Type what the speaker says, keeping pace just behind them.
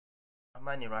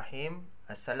Bismillahirrahmanirrahim.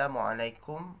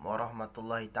 Assalamualaikum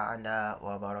warahmatullahi ta'ala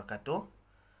wabarakatuh.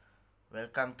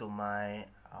 Welcome to my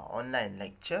online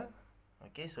lecture.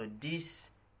 Okay, so this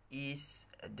is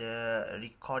the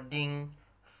recording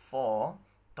for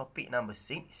topic number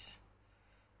 6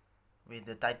 with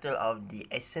the title of The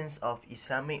Essence of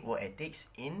Islamic Work Ethics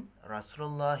in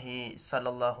Rasulullah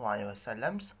sallallahu alaihi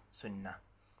wasallam's Sunnah.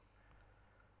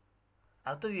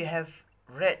 After you have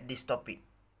read this topic,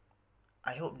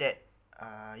 I hope that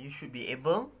you should be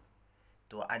able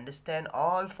to understand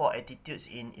all 4 attitudes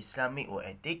in Islamic work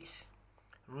ethics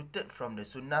rooted from the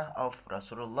Sunnah of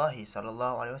Rasulullah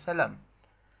sallallahu alaihi wasallam.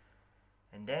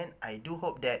 And then I do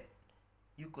hope that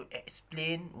you could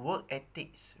explain work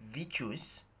ethics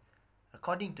virtues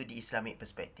according to the Islamic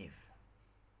perspective.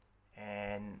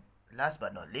 And last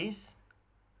but not least,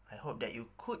 I hope that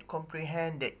you could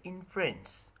comprehend the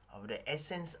inference of the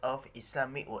essence of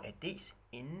Islamic work ethics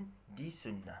in the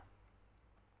Sunnah.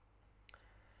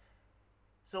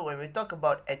 So when we talk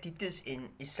about attitudes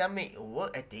in Islamic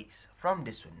work ethics from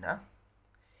the Sunnah,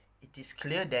 it is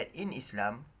clear that in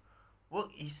Islam,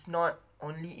 work is not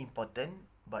only important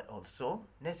but also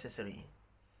necessary.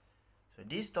 So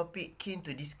this topic keen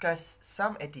to discuss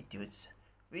some attitudes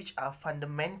which are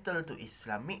fundamental to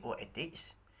Islamic work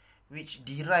ethics, which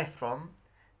derive from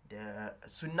the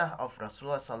Sunnah of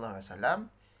Rasulullah sallallahu alaihi wasallam,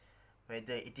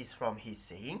 whether it is from his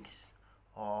sayings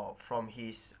or from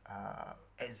his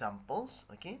examples.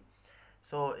 Okay,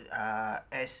 so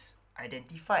as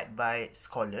identified by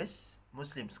scholars,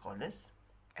 Muslim scholars,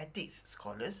 ethics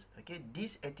scholars, okay,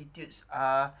 these attitudes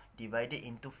are divided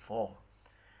into 4.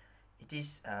 It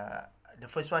is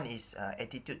the first one is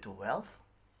attitude to wealth,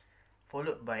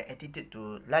 followed by attitude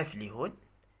to livelihood,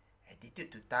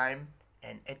 attitude to time,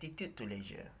 and attitude to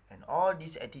leisure. And all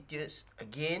these attitudes,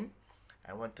 again,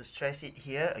 I want to stress it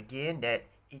here again that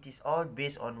it is all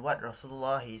based on what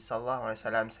Rasulullah sallallahu alaihi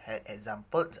wasallam had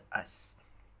exampled us.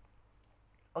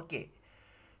 Okay,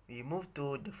 we move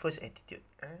to the first attitude,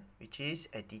 which is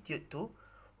attitude to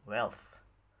wealth.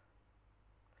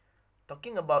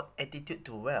 Talking about attitude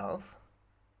to wealth,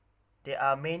 there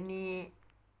are many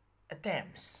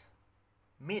attempts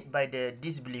made by the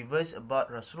disbelievers about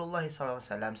Rasulullah sallallahu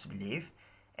alaihi wasallam's belief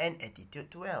and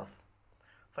attitude to wealth.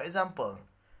 For example,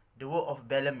 the work of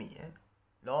Bellamy,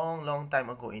 long time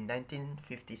ago in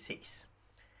 1956.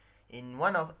 In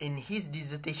his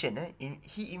dissertation,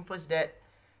 he emphasized that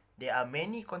there are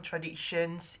many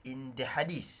contradictions in the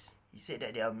hadith. He said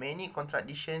that there are many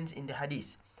contradictions in the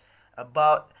hadith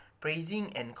about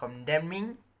praising and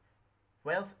condemning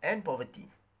wealth and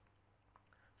poverty.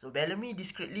 So Bellamy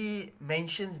discreetly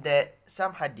mentions that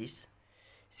some hadiths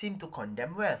seem to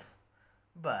condemn wealth,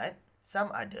 but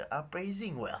some other are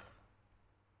praising wealth.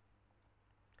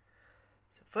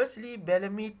 Firstly,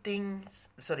 Bellamy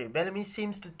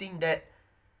seems to think that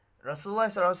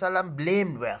Rasulullah SAW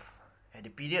blamed wealth at the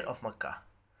period of Makkah,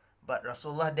 but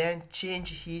Rasulullah then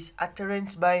changed his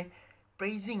utterance by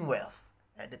praising wealth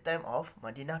at the time of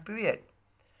Madinah period.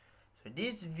 So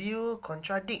this view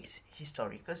contradicts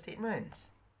historical statements.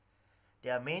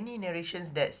 There are many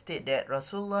narrations that state that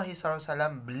Rasulullah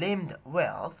SAW blamed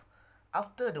wealth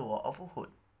after the War of Uhud.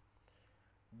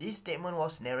 This statement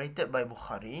was narrated by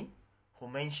Bukhari, who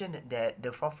mentioned that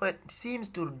the Prophet seems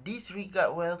to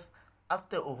disregard wealth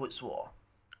after Uhud's war,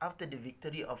 after the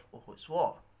victory of Uhud's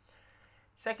war.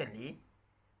 Secondly,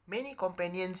 many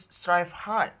companions strive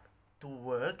hard to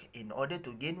work in order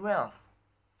to gain wealth.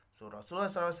 So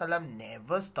Rasulullah SAW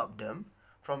never stopped them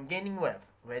from gaining wealth,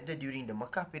 whether during the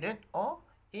Makkah period or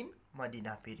in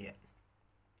Madinah period.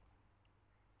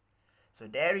 So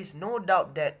there is no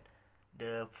doubt that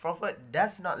the Prophet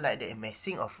does not like the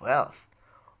amassing of wealth,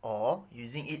 or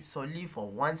using it solely for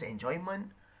one's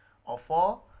enjoyment, or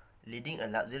for leading a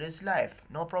luxurious life.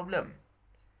 No problem.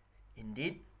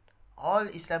 Indeed, all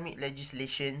Islamic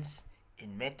legislations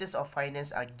in matters of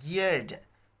finance are geared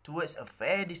towards a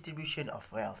fair distribution of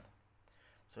wealth.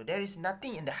 So there is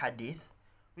nothing in the hadith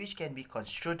which can be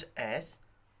construed as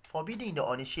forbidding the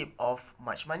ownership of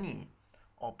much money,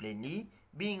 or plainly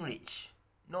being rich.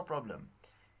 No problem.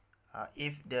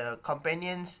 If the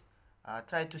companions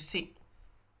try to seek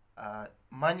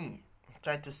money,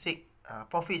 try to seek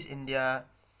profits in their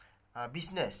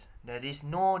business, there is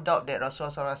no doubt that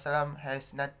Rasulullah SAW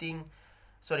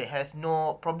has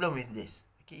no problem with this.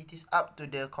 Okay, it is up to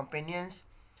the companions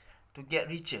to get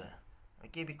richer.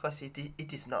 Okay, because it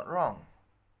is not wrong.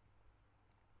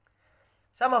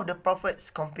 Some of the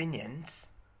Prophet's companions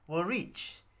were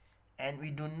rich, and we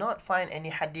do not find any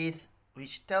hadith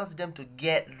which tells them to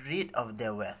get rid of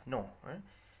their wealth. No.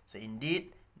 So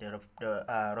indeed, the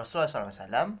Rasulullah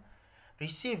SAW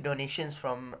received donations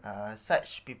from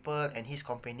such people and his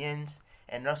companions,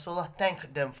 and Rasulullah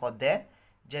thanked them for their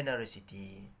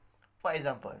generosity. For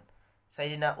example,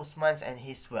 Sayyidina Usman and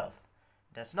his wealth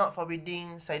does not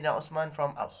forbidding Sayyidina Usman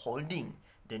from upholding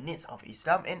the needs of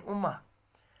Islam and Ummah.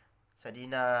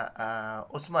 Sayyidina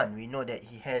Usman, we know that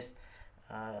he has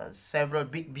several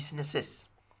big businesses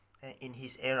in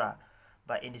his era,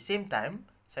 but in the same time,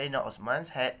 Sayyidina Usman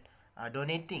had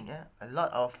donating a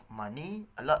lot of money,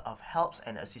 a lot of helps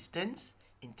and assistance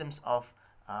in terms of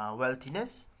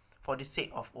wealthiness for the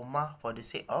sake of Ummah, for the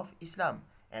sake of Islam.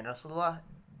 And Rasulullah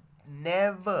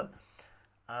never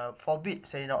forbid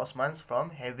Sayyidina Osman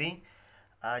from having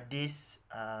this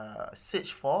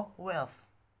search for wealth.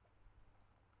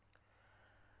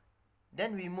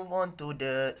 Then we move on to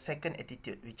the second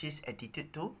attitude, which is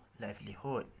attitude to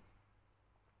livelihood.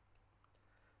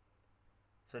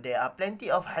 So there are plenty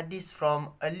of hadiths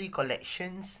from early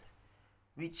collections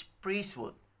which praise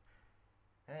work.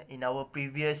 In our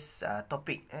previous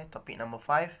topic, topic number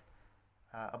 5,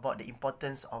 about the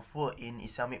importance of work in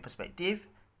Islamic perspective,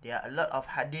 there are a lot of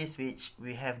hadiths which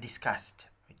we have discussed.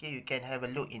 Okay, you can have a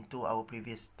look into our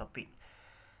previous topic.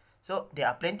 So there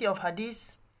are plenty of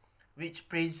hadiths which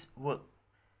praise work.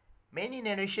 Many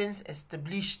narrations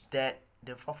established that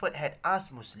the Prophet had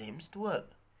asked Muslims to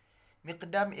work.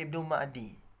 Miqdam ibn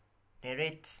Ma'adi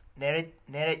narrates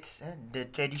the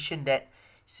tradition that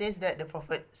says that the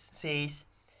Prophet says,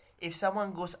 if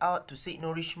someone goes out to seek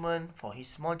nourishment for his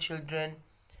small children,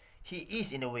 he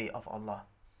is in the way of Allah.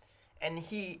 And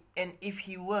if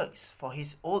he works for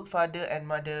his old father and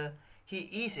mother, he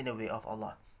is in the way of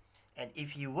Allah. And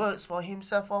if he works for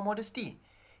himself for modesty,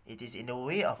 it is in the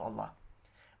way of Allah.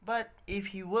 But if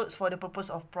he works for the purpose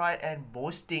of pride and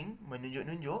boasting,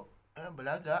 menunjuk-nunjuk,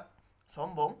 belagak,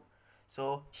 sombong,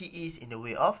 so he is in the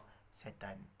way of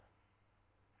Satan.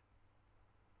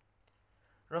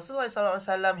 Rasulullah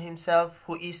SAW himself,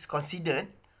 who is considered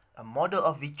a model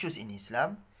of virtues in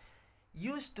Islam,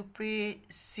 used to pray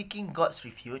seeking God's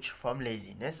refuge from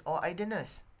laziness or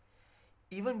idleness.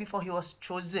 Even before he was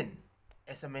chosen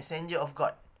as a messenger of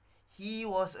God, he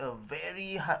was a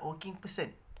very hardworking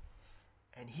person.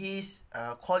 And his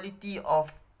quality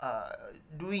of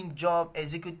doing job,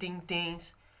 executing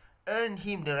things, earned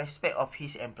him the respect of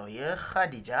his employer,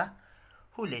 Khadijah,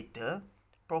 who later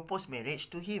proposed marriage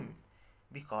to him,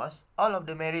 because all of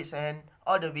the merits and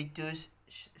all the virtues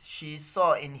she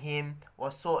saw in him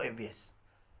was so obvious.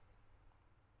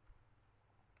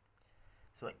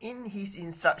 So in his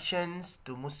instructions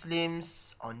to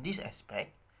Muslims on this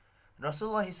aspect,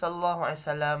 Rasulullah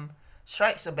SAW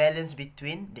strikes a balance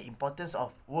between the importance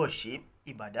of worship,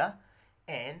 ibadah,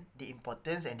 and the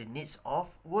importance and the needs of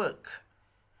work.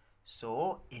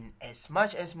 So, in as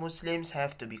much as Muslims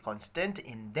have to be constant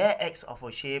in their acts of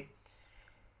worship,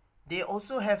 they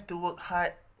also have to work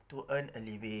hard to earn a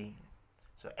living.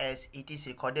 So, as it is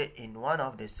recorded in one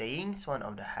of the sayings, one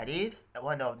of the hadith,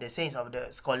 one of the sayings of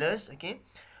the scholars, okay,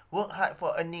 work hard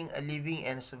for earning a living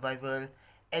and survival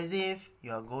as if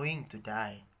you are going to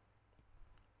die.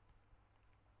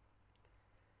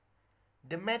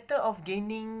 The matter of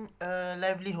gaining a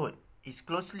livelihood is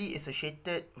closely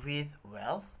associated with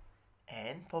wealth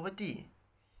and poverty.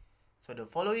 So the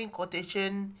following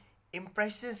quotation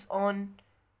impresses on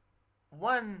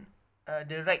one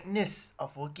the rightness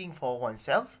of working for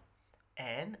oneself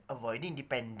and avoiding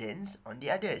dependence on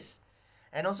the others,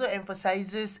 and also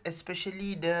emphasizes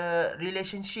especially the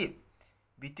relationship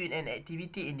between an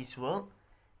activity in this world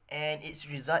and its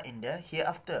result in the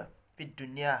hereafter. Fid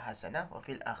dunya hasanah wa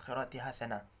fil akhirati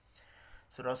hasanah.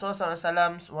 So Rasulullah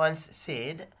SAW once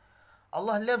said,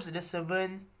 Allah loves the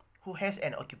servant who has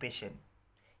an occupation.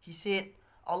 He said,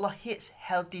 Allah hates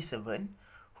healthy servant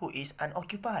who is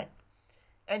unoccupied.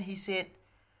 And he said,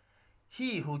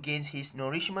 he who gains his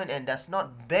nourishment and does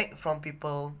not beg from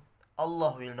people,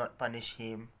 Allah will not punish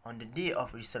him on the day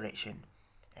of resurrection.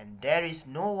 And there is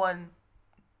no one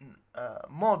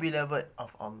more beloved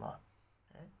of Allah.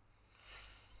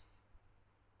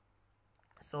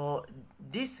 So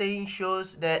this saying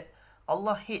shows that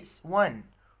Allah hates one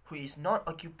who is not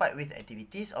occupied with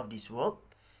activities of this world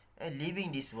and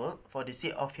living this world for the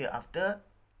sake of hereafter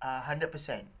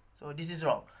 100%. So this is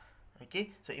wrong.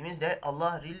 Okay, so it means that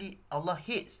Allah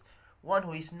hates one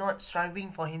who is not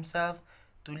striving for himself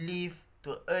to live,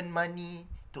 to earn money,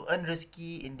 to earn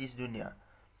rezeki in this dunya.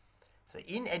 So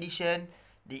in addition,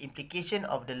 the implication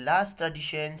of the last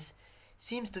traditions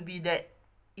seems to be that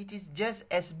it is just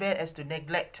as bad as to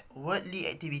neglect worldly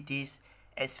activities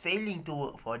as failing to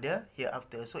work for the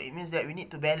hereafter. So it means that we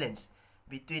need to balance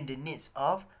between the needs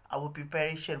of our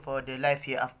preparation for the life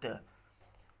hereafter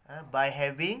by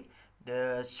having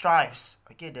the strives,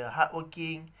 okay, the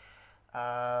hardworking,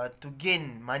 to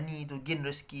gain money, to gain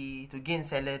rezeki, to gain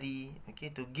salary, okay,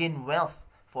 to gain wealth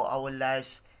for our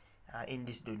lives in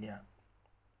this dunya.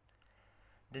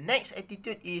 The next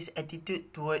attitude is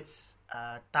attitude towards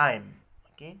time.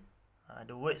 Okay,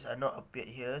 the words are not appeared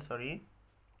here. Sorry.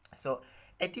 So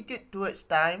attitude towards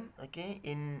time. Okay,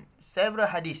 in several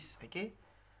hadiths. Okay,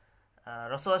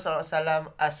 Rasulullah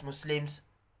SAW asked Muslims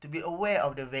to be aware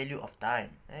of the value of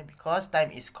time, because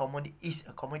time is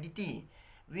a commodity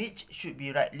which should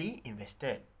be rightly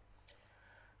invested.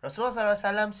 Rasulullah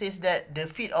SAW says that the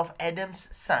feet of Adam's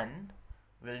son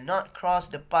will not cross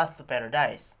the path to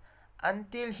paradise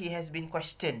until he has been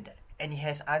questioned and he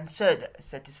has answered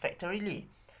satisfactorily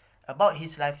about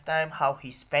his lifetime, how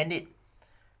he spent it,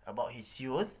 about his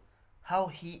youth, how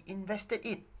he invested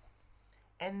it,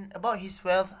 and about his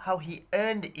wealth, how he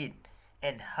earned it,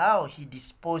 and how he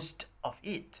disposed of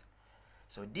it.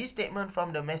 So this statement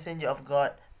from the Messenger of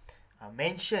God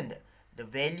mentioned the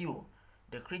value,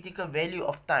 the critical value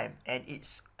of time and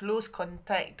its close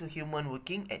contact to human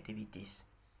working activities.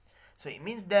 So it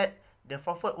means that the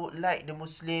Prophet would like the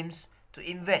Muslims to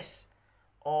invest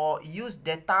or use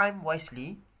their time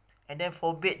wisely, and then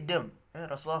forbade them,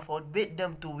 Rasulullah forbade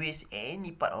them to waste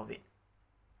any part of it.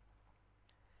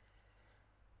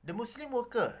 The Muslim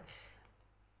worker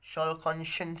shall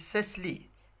conscientiously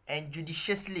and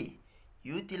judiciously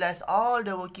utilize all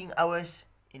the working hours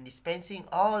in dispensing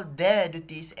all their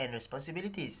duties and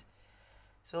responsibilities.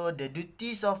 So the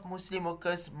duties of Muslim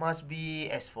workers must be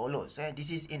as follows.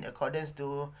 This is in accordance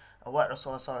to what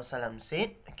Rasulullah SAW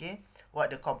said, okay, what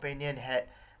the companion had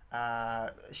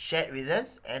shared with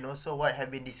us, and also what have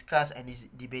been discussed and is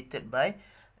debated by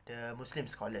the Muslim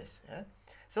scholars.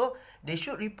 So they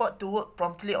should report to work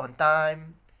promptly on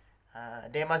time.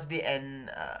 There must be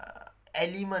an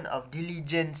element of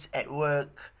diligence at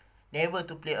work, never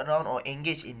to play around or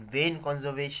engage in vain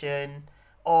conversation,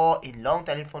 or in long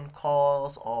telephone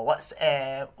calls or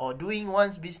WhatsApp, or doing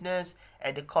one's business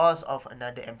at the cost of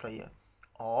another employer,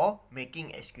 or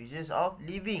making excuses of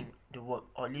leaving the work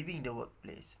or leaving the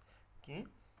workplace. Okay,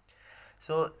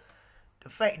 so the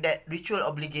fact that ritual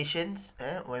obligations,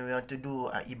 when we want to do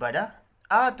ibadah,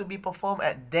 are to be performed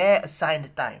at their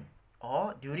assigned time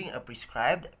or during a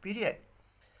prescribed period,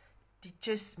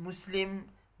 teaches Muslim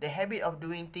the habit of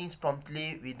doing things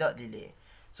promptly without delay.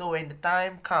 So when the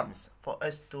time comes for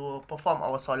us to perform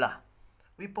our solah,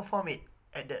 we perform it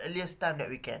at the earliest time that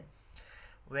we can.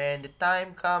 When the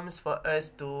time comes for us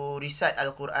to recite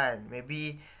Al-Quran,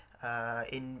 maybe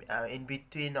in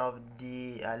between of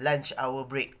the lunch hour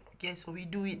break, okay, so we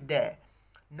do it there,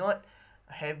 not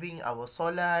having our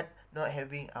solat, not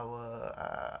having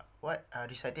our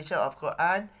recitation of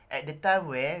Quran at the time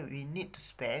where we need to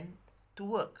spend to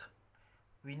work.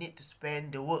 We need to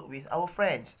spend the work with our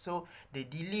friends. So the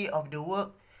delay of the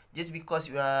work just because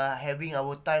we are having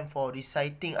our time for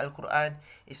reciting Al-Quran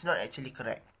is not actually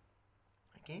correct.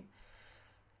 Okay.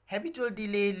 Habitual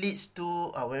delay leads to,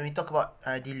 when we talk about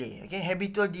delay, okay,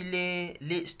 habitual delay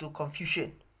leads to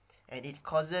confusion and it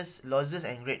causes losses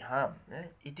and great harm.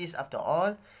 It is, after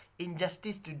all,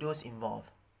 injustice to those involved.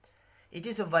 It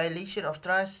is a violation of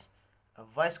trust, a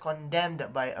vice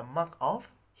condemned by a mark of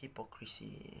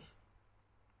hypocrisy.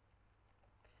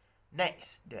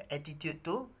 Next, the attitude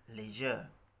to leisure.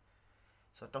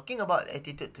 So talking about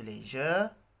attitude to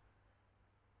leisure,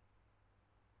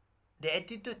 the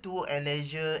attitude to work and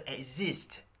leisure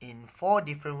exists in 4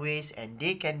 different ways and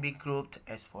they can be grouped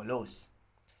as follows.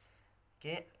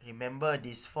 Okay, remember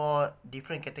these 4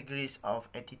 different categories of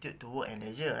attitude to work and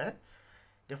leisure.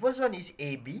 The first one is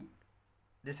AB,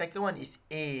 the second one is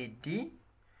AD,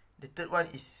 the third one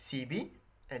is CB,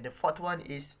 and the fourth one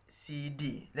is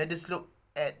CD. Let us look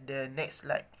at the next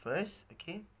slide first.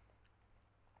 Okay,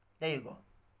 there you go.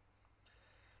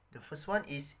 The first one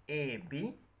is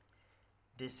AB,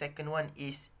 the second one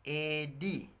is AD,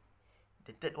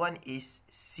 the third one is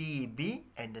CB,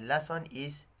 and the last one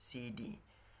is CD.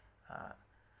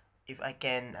 If I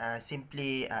can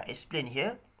simply explain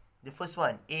here, the first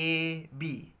one,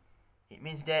 AB, it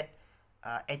means that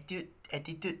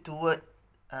attitude toward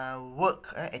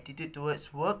work, attitude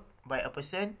towards work by a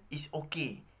person is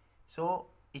okay.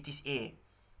 So it is A.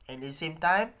 And at the same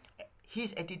time,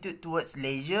 his attitude towards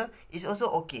leisure is also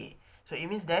okay. So it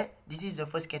means that this is the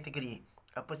first category,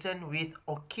 a person with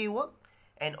okay work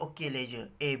and okay leisure,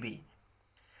 AB.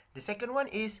 The second one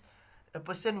is a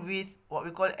person with what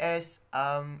we call as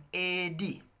AD.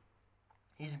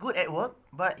 He's good at work,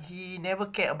 but he never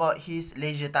care about his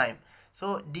leisure time.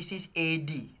 So this is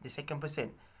AD, the second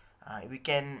person. We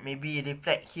can maybe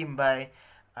reflect him by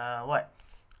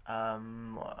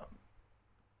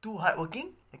too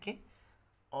hardworking, okay,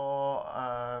 or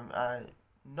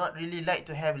not really like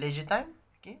to have leisure time,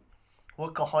 okay,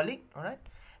 workaholic, alright.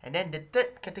 And then the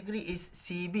third category is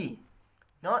CB,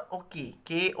 not okay,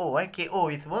 KO, KO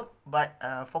with work, but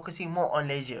focusing more on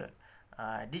leisure.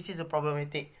 This is a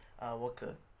problematic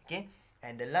worker, okay.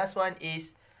 And the last one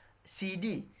is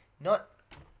CD, not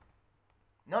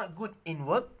good in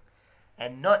work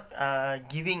and not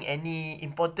giving any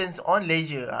importance on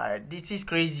leisure. This is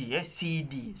crazy,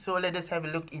 CD. So let us have a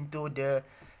look into the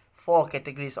 4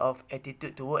 categories of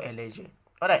attitude to work and leisure.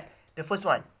 Alright, the first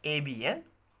one, AB.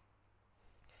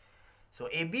 So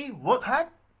AB, work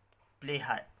hard, play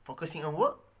hard, focusing on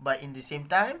work, but in the same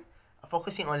time,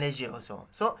 focusing on leisure also.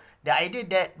 So the idea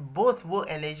that both work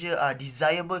and leisure are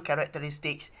desirable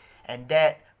characteristics, and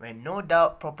that when no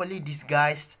doubt properly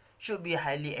disguised, should be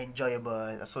highly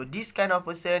enjoyable. So this kind of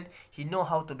person, he know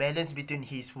how to balance between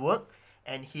his work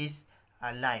and his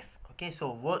life. Okay,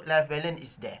 so work-life balance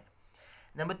is there.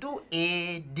 Number 2,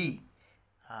 AD.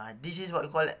 This is what we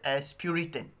call as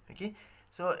Puritan. Okay,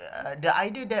 so the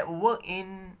idea that work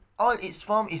in all its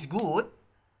form is good,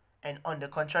 and on the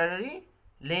contrary,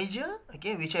 leisure,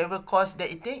 okay, whichever course that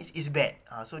it takes, is bad.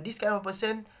 So this kind of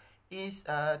person is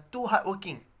too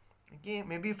hardworking. Okay,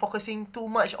 maybe focusing too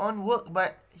much on work,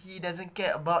 but he doesn't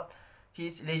care about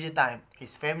his leisure time,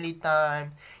 his family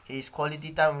time, his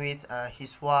quality time with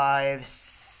his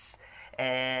wives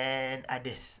and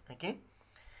others. Okay,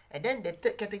 and then the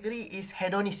third category is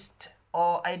hedonist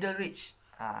or idle rich.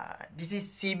 This is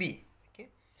CB.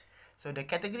 Okay, so the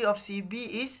category of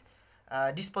CB is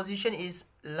this position is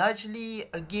largely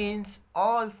against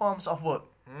all forms of work,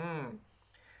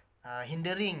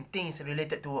 hindering things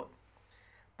related to work,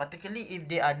 particularly if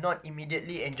they are not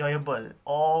immediately enjoyable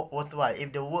or worthwhile.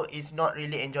 If the work is not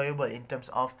really enjoyable in terms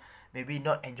of, maybe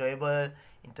not enjoyable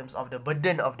in terms of the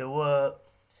burden of the work,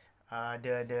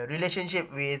 the relationship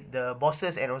with the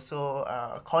bosses and also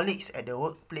colleagues at the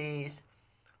workplace,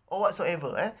 or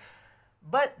whatsoever,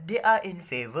 but they are in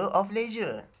favor of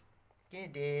leisure. Okay,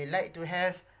 they like to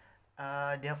have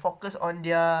their focus on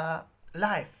their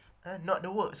life, not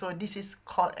the work. So this is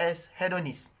called as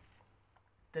hedonist,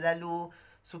 terlalu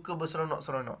suka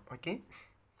berseronok-seronok. Okay,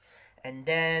 and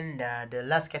then the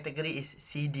last category is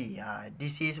CD.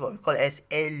 This is what we call as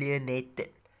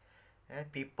alienated.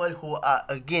 People who are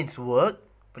against work,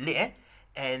 pelik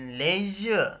and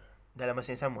leisure dalam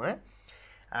masa yang sama,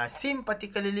 seem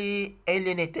particularly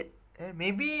alienated,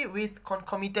 maybe with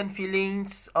concomitant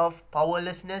feelings of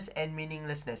powerlessness and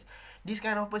meaninglessness. This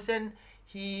kind of person,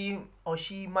 he or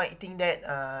she might think that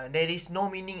there is no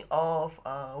meaning of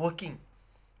working,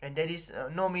 and there is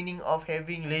no meaning of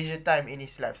having leisure time in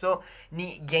his life. So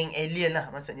ni gang alien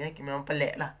lah, maksudnya memang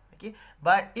pelik lah. Okay,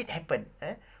 but it happen.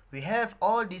 We have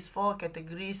all these 4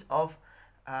 categories of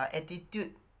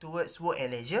attitude towards work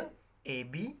and leisure: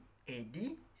 AB, AD,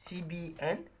 CB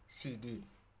and CD.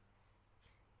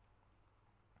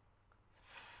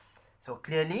 So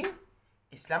clearly,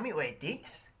 Islamic work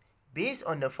ethics, based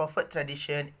on the Prophet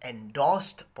tradition,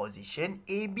 endorsed position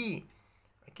AB.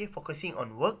 Okay, focusing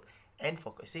on work and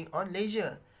focusing on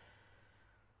leisure.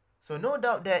 So no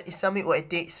doubt that Islamic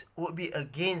work ethics would be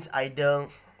against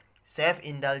idle,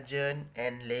 self-indulgent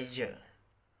and leisure.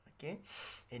 Okay,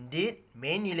 indeed,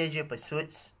 many leisure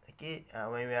pursuits, okay,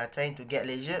 when we are trying to get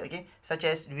leisure, okay, such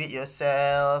as do it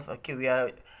yourself, okay, we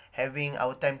are having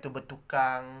our time to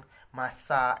bertukang,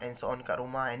 masak and so on kat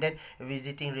rumah, and then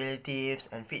visiting relatives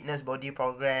and fitness body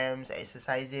programs,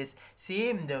 exercises,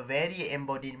 seem the very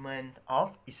embodiment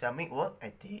of Islamic work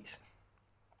ethics.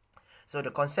 So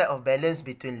the concept of balance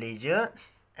between leisure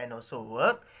and also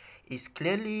work is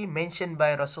clearly mentioned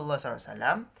by Rasulullah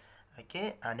SAW,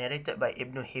 okay, narrated by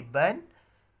Ibn Hibban.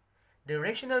 The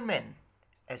rational man,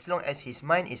 as long as his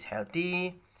mind is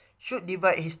healthy, should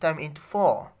divide his time into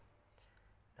 4.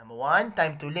 Number 1,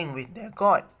 time to link with their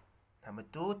God. Number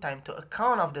 2, time to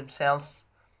account of themselves.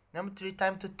 Number 3,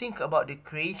 time to think about the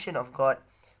creation of God.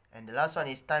 And the last one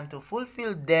is time to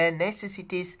fulfill their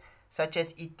necessities, such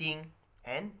as eating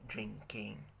and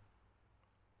drinking.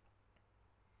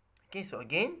 Okay, so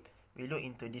again, we look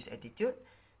into this attitude.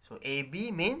 So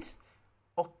AB means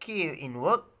okay in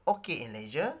work, okay in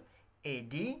leisure.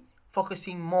 AD,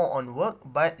 focusing more on work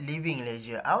but leaving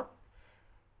leisure out.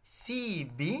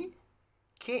 CB,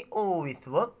 KO with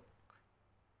work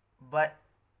but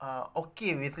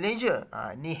okay with leisure.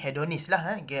 Ni hedonist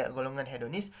lah, golongan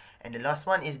hedonist. And the last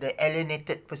one is the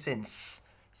alienated persons.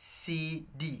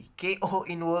 CD, KO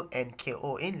in work and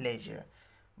KO in leisure.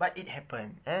 But it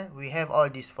happened. We have all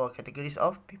these 4 categories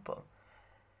of people.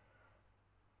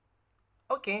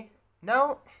 Okay,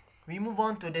 now we move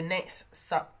on to the next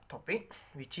subtopic,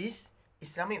 which is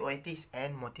Islamic work ethics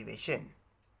and motivation.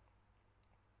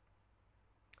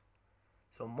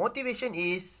 So motivation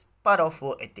is part of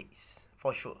work ethics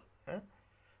for sure.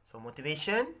 So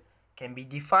motivation can be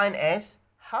defined as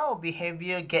how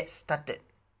behavior gets started,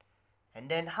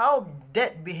 and then how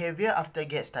that behavior after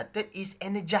get started is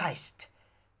energized.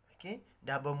 Okay,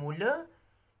 dah bermula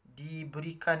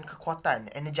diberikan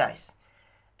kekuatan, energized,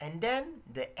 and then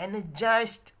the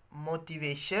energized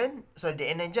motivation, so the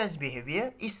energized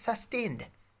behavior is sustained,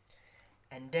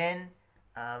 and then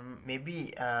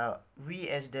maybe we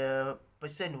as the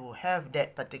person who have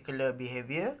that particular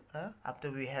behavior,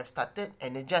 after we have started,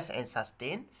 energize and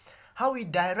sustain, how we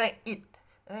direct it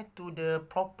to the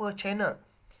proper channel,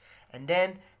 and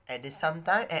then at the some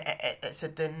time at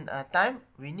certain time,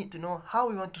 we need to know how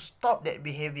we want to stop that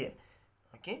behavior.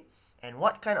 Okay, and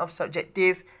what kind of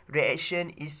subjective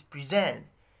reaction is present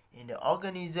in the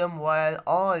organism while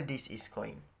all this is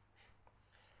going.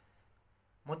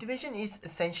 Motivation is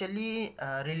essentially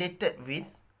related with,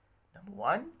 number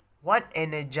one, what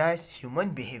energizes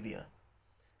human behavior.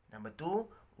 Number two,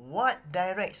 what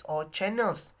directs or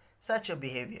channels such a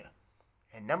behavior.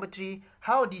 And number three,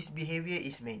 how this behavior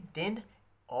is maintained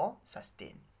or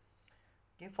sustained.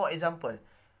 Okay, for example,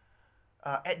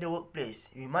 at the workplace,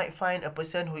 we might find a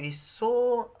person who is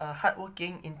so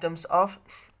hardworking in terms of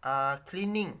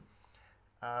cleaning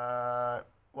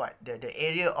the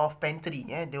area of pantry,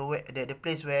 the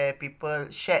place where people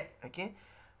shed, okay,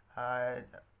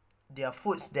 their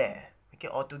foods there, okay,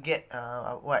 or to get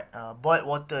boiled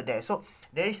water there. So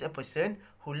there is a person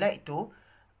who like to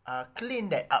clean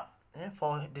that up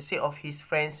for the sake of his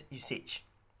friends' usage.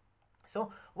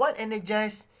 So what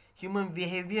energizes human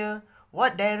behavior,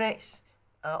 what directs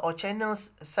or channels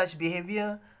such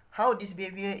behavior, how this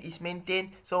behavior is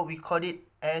maintained, so we call it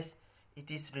as it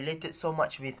is related so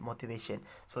much with motivation.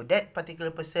 So that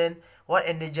particular person, what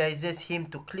energizes him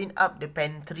to clean up the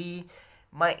pantry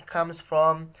might comes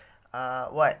from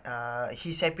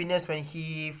his happiness when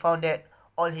he found that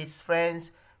all his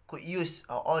friends could use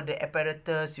all the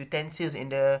apparatus, utensils in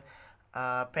the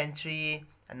pantry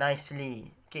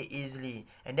nicely, okay, easily.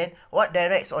 And then what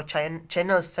directs or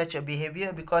channels such a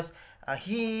behavior, because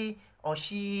he or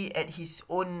she at his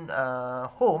own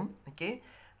home, okay,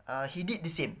 he did the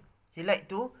same. He like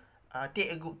to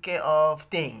take a good care of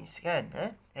things, kan?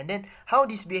 And then how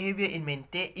this behavior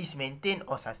is maintained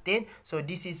or sustained. So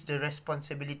this is the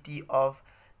responsibility of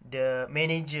the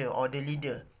manager or the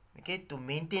leader, okay, to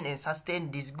maintain and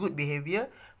sustain this good behavior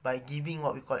by giving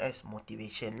what we call as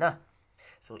motivation lah.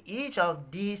 So each of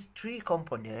these three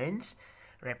components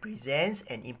represents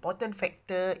an important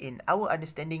factor in our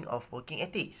understanding of working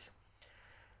ethics.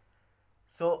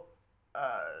 So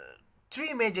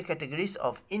three major categories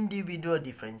of individual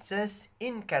differences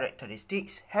in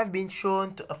characteristics have been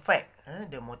shown to affect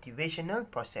the motivational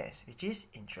process, which is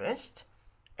interest,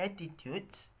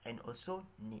 attitudes, and also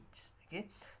needs. Okay,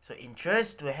 so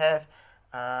interest to have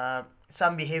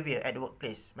some behavior at the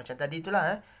workplace, macam tadi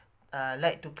itulah,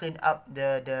 like to clean up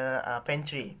the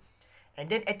pantry. And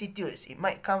then attitudes, it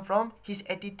might come from his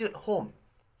attitude home,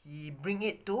 he bring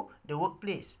it to the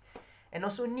workplace. And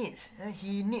also needs,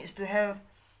 he needs to have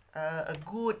a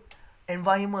good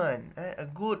environment, a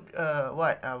good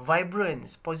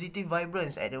vibrance, positive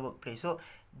vibrance at the workplace. So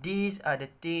these are the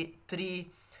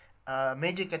three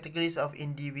major categories of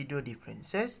individual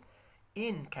differences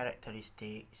in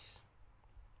characteristics.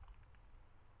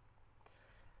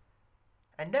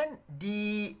 And then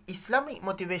the Islamic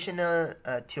motivational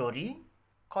theory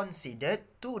considered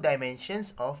two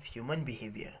dimensions of human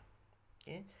behavior.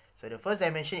 Okay, so the first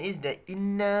dimension is the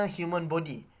inner human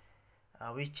body,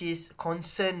 which is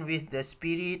concerned with the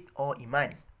spirit or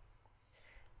iman.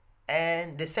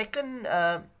 And the second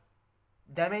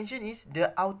dimension is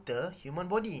the outer human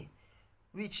body,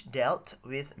 which dealt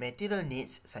with material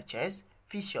needs such as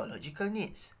physiological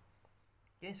needs.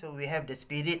 Okay, so we have the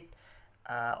spirit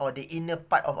or the inner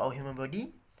part of our human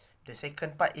body. The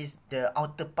second part is the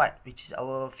outer part, which is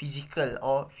our physical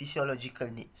or physiological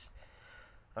needs.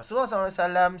 Rasulullah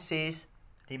SAW says,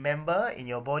 remember, in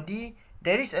your body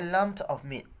there is a lump of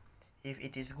meat. If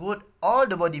it is good, all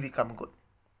the body become good.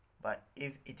 But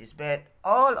if it is bad,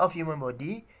 all of human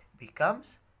body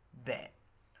becomes bad.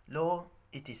 Lo,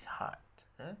 it is hard.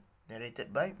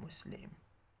 Narrated by Muslim.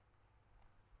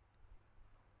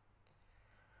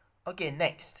 Okay,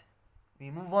 next. We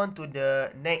move on to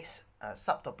the next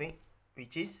subtopic,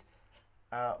 which is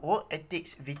work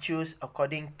ethics virtues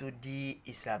according to the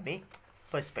Islamic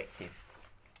perspective.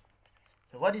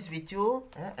 So what is virtue?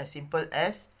 As simple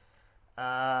as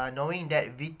knowing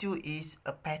that virtue is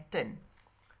a pattern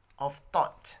of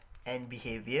thought and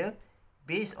behavior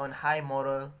based on high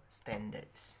moral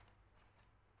standards.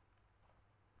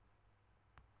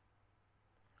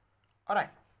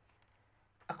 Alright.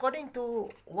 According to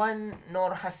Wan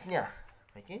Nur Hasniah,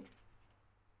 okay,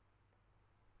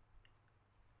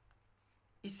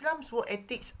 Islam's work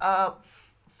ethics are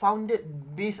founded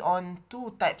based on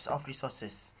two types of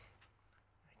resources.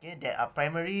 Okay, there are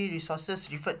primary resources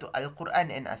referred to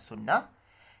Al-Quran and As-Sunnah.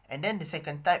 And then the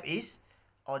second type is,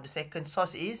 or the second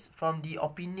source is, from the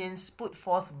opinions put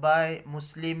forth by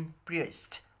Muslim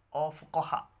priests or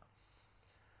fuqaha.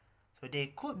 So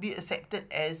they could be accepted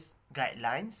as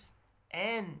guidelines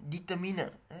and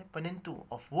determiner, penentu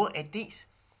of work ethics,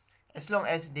 as long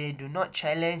as they do not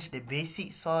challenge the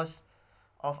basic source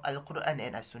of Al-Quran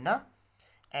and As-Sunnah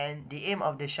and the aim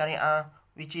of the Sharia,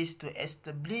 which is to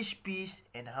establish peace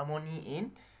and harmony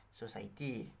in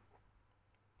society.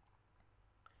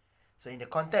 So in the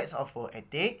context of work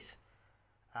ethics,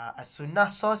 a Sunnah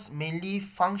source mainly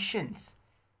functions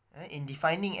in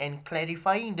defining and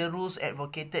clarifying the rules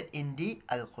advocated in the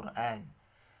Al-Quran.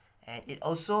 And it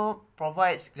also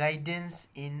provides guidance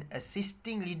in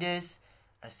assisting leaders,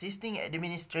 assisting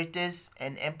administrators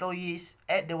and employees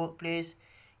at the workplace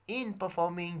in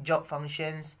performing job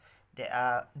functions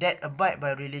that abide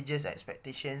by religious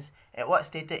expectations at what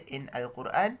stated in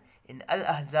Al-Quran in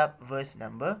Al-Ahzab verse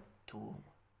number 2.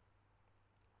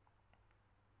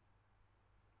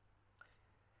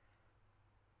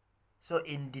 So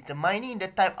in determining the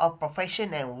type of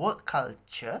profession and work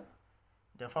culture,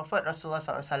 the Prophet Rasulullah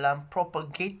SAW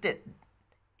propagated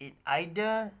it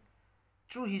either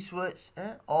through his words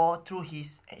or through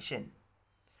his action.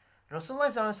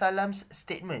 Rasulullah SAW's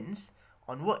statements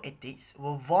on work ethics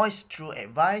were voiced through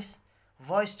advice,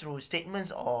 voiced through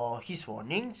statements or his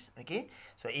warnings. Okay,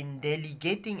 so in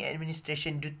delegating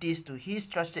administration duties to his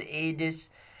trusted aides,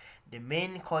 the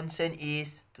main concern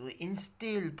is to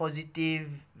instill positive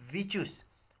virtues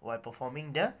while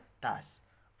performing the task.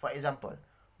 For example,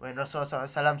 when Rasulullah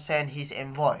SAW sent his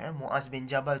envoy, Muaz bin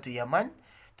Jabal, to Yaman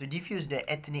to defuse the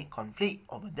ethnic conflict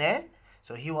over there,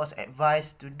 so he was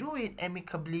advised to do it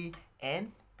amicably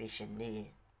and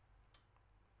patiently.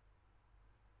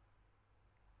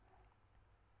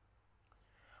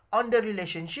 On the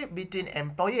relationship between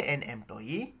employer and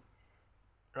employee,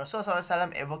 Rasulullah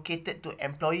SAW advocated to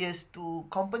employers to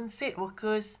compensate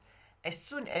workers as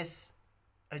soon as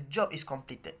a job is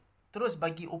completed. Terus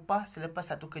bagi upah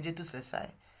selepas satu kerja tu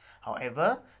selesai.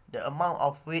 However, the amount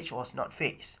of which was not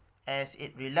fixed, as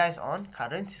it relies on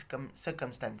current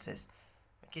circumstances.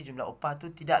 Okay, jumlah upah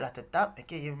tu tidaklah tetap.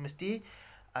 Okay, ia mesti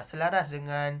selaras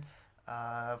dengan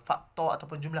faktor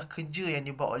ataupun jumlah kerja yang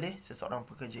dibuat oleh seseorang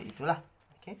pekerja itulah.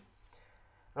 Okay,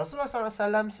 Rasulullah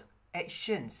SAW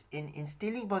actions in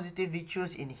instilling positive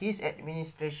virtues in his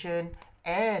administration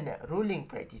and ruling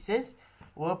practices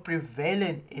were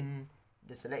prevalent in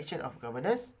the selection of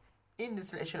governors, in the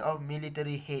selection of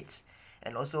military heads,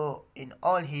 and also in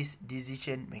all his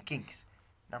decision makings.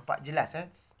 Nampak jelas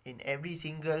in every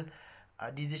single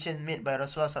decision made by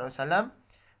Rasulullah SAW,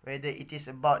 whether it is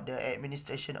about the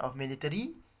administration of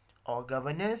military or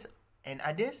governors and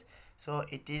others, so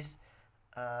it is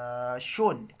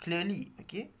shown clearly,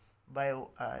 okay, by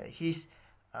his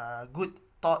good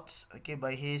thoughts, okay,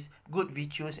 by his good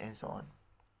virtues and so on.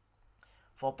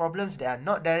 For problems that are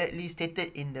not directly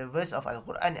stated in the verse of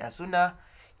Al-Quran and As-Sunnah,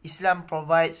 Islam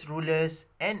provides rulers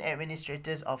and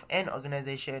administrators of an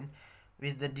organization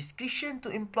with the discretion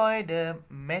to employ the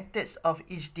methods of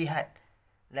ijtihad,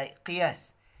 like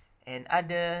qiyas, and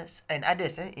others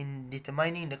in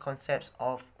determining the concepts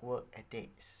of work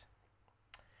ethics.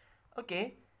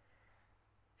 Okay,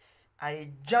 I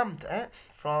jumped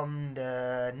from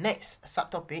the next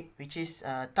subtopic, which is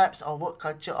types of work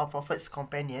culture of Prophet's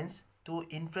companions, to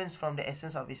inference from the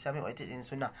essence of Islamic work ethics in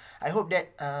Sunnah. I hope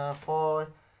that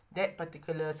for that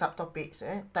particular subtopics,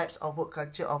 types of work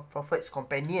culture of Prophet's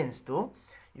companions too,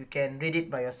 you can read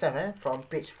it by yourself from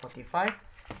page 45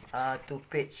 to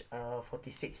page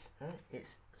 46.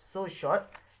 It's so short,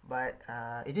 but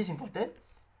it is important,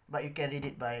 but you can read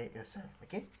it by yourself.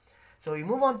 Okay, so we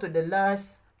move on to the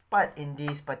last part in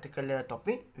this particular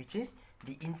topic, which is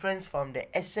the inference from the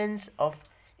essence of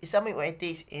Islamic work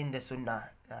ethics in the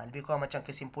Sunnah. Lebih kurang macam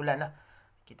kesimpulan lah.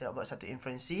 Kita nak buat satu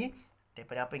inferensi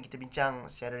daripada apa yang kita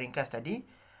bincang secara ringkas tadi.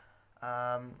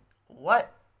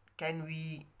 What can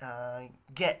we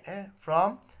get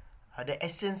from the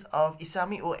essence of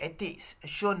Islamic work ethics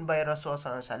shown by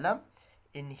Rasulullah SAW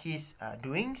in his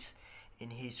doings,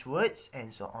 in his words,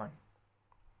 and so on.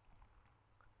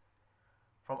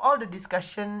 From all the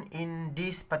discussion in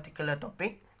this particular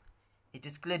topic, it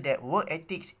is clear that work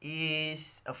ethics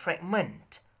is a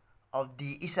fragment of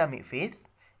the Islamic faith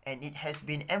and it has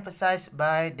been emphasized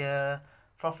by the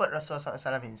Prophet Rasulullah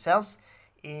SAW himself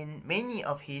in many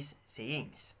of his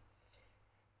sayings.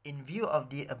 In view of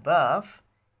the above,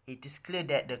 it is clear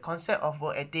that the concept of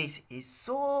work ethics is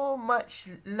so much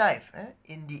live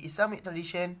in the Islamic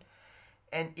tradition,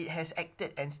 and it has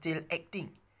acted and still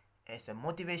acting as a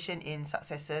motivation in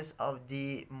successes of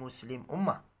the Muslim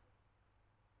Ummah.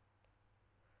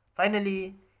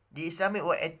 Finally, the Islamic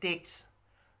work ethics,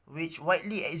 which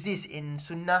widely exists in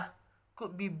Sunnah,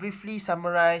 could be briefly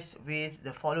summarized with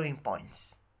the following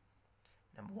points.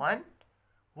 Number one,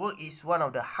 work is one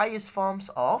of the highest forms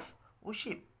of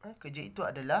worship. Kerja itu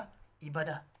adalah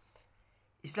ibadah.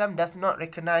 Islam does not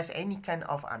recognize any kind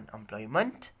of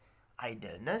unemployment,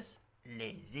 idleness,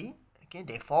 lazy.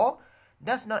 Therefore,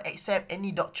 does not accept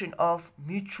any doctrine of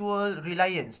mutual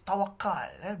reliance, tawakal,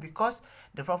 because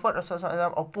the Prophet Rasulullah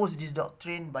SAW opposed this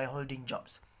doctrine by holding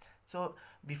jobs. So,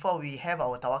 before we have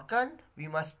our tawakal, we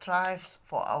must strive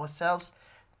for ourselves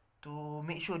to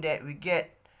make sure that we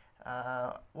get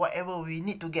whatever we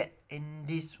need to get in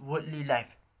this worldly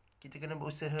life. Kita kena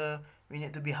berusaha, we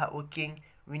need to be hardworking,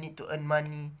 we need to earn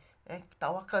money.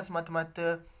 Tawakal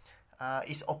semata-mata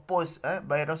is opposed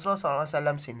by Rasulullah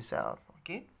SAW himself.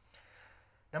 Okay.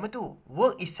 Number two,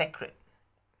 work is sacred.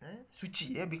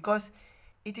 Suci, because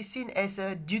it is seen as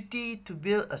a duty to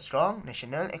build a strong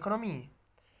national economy.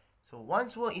 So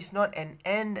one's work is not an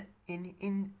end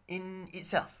in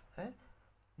itself,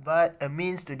 but a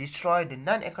means to destroy the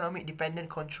non-economic dependent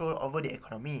control over the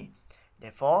economy.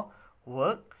 Therefore,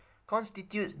 work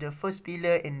constitutes the first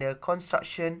pillar in the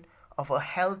construction of a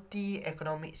healthy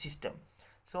economic system.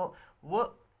 So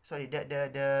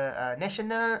the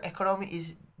national economy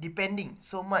is depending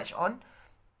so much on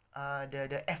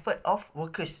the effort of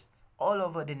workers all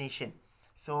over the nation.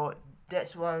 So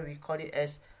that's why we call it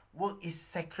as work is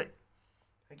sacred.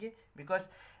 Okay, because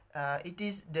it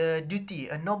is the duty,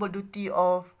 a noble duty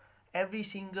of every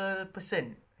single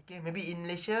person. Okay, maybe in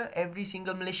Malaysia, every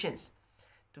single Malaysians,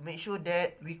 to make sure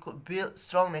that we could build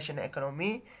strong national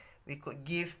economy, we could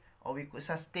give or we could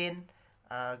sustain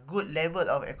a good level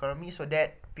of economy so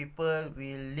that people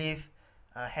will live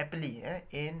happily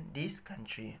in this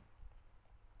country.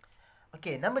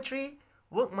 Okay, number three,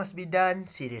 work must be done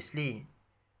seriously.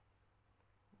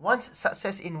 One's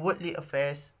success in worldly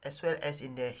affairs as well as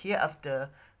in the hereafter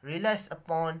relies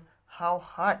upon how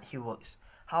hard he works,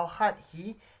 how hard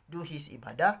he do his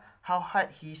ibadah, how hard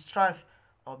he strive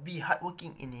or be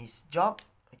hardworking in his job.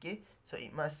 Okay, so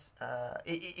it must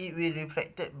it will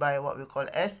reflected by what we call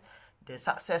as the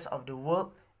success of the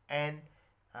work and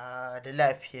the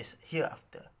life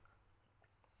hereafter.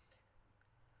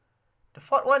 The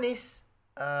fourth one is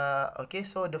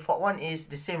so the fourth one is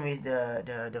the same with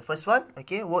the first one.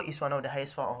 Okay, work is one of the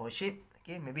highest form of worship.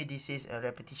 Okay, maybe this is a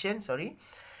repetition, sorry.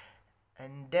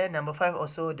 And then number 5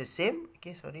 also the same.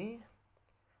 Okay, sorry.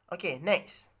 Okay,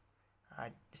 next.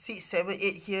 6, 7,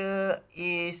 8 here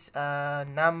is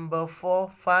number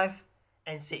 4, 5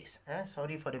 and 6.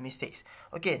 Sorry for the mistakes.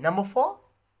 Okay, number 4.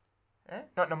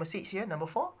 Not number 6 here, number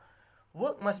 4.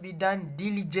 Work must be done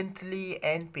diligently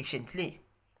and patiently.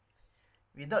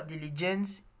 Without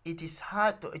diligence, it is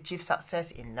hard to achieve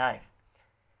success in life.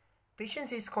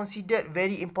 Patience is considered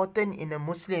very important in a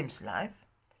Muslim's life.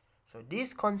 So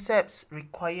these concepts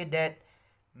require that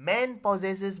man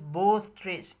possesses both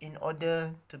traits in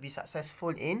order to be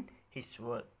successful in his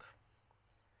work.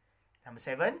 Number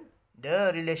 7,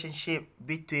 the relationship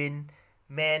between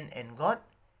man and God,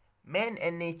 man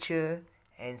and nature,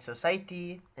 and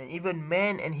society, and even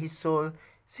man and his soul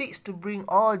seeks to bring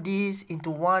all these into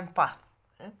one path,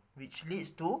 which leads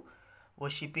to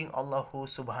worshipping Allah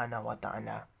subhanahu wa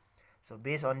ta'ala. So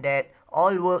based on that,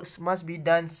 all works must be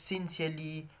done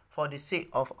sincerely for the sake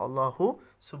of Allah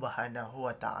subhanahu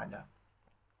wa ta'ala.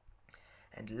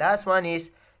 And the last one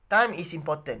is, time is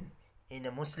important in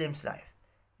a Muslim's life.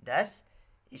 Thus,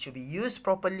 it should be used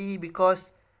properly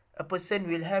because a person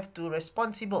will have to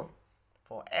responsible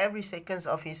for every seconds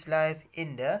of his life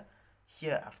in the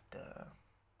hereafter.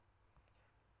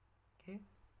 Okay.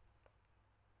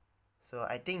 So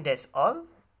I think that's all.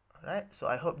 Alright. So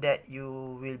I hope that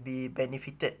you will be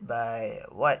benefited by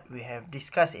what we have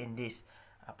discussed in this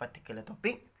particular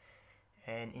topic.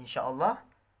 And inshallah,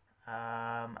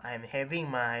 I'm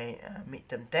having my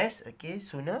midterm test. Okay,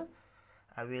 sooner.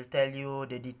 I will tell you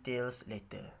the details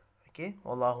later. Okay.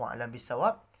 Wallahu a'lam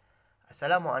bisawab.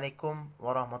 Assalamualaikum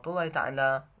warahmatullahi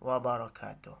ta'ala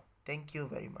wabarakatuh. Thank you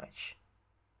very much.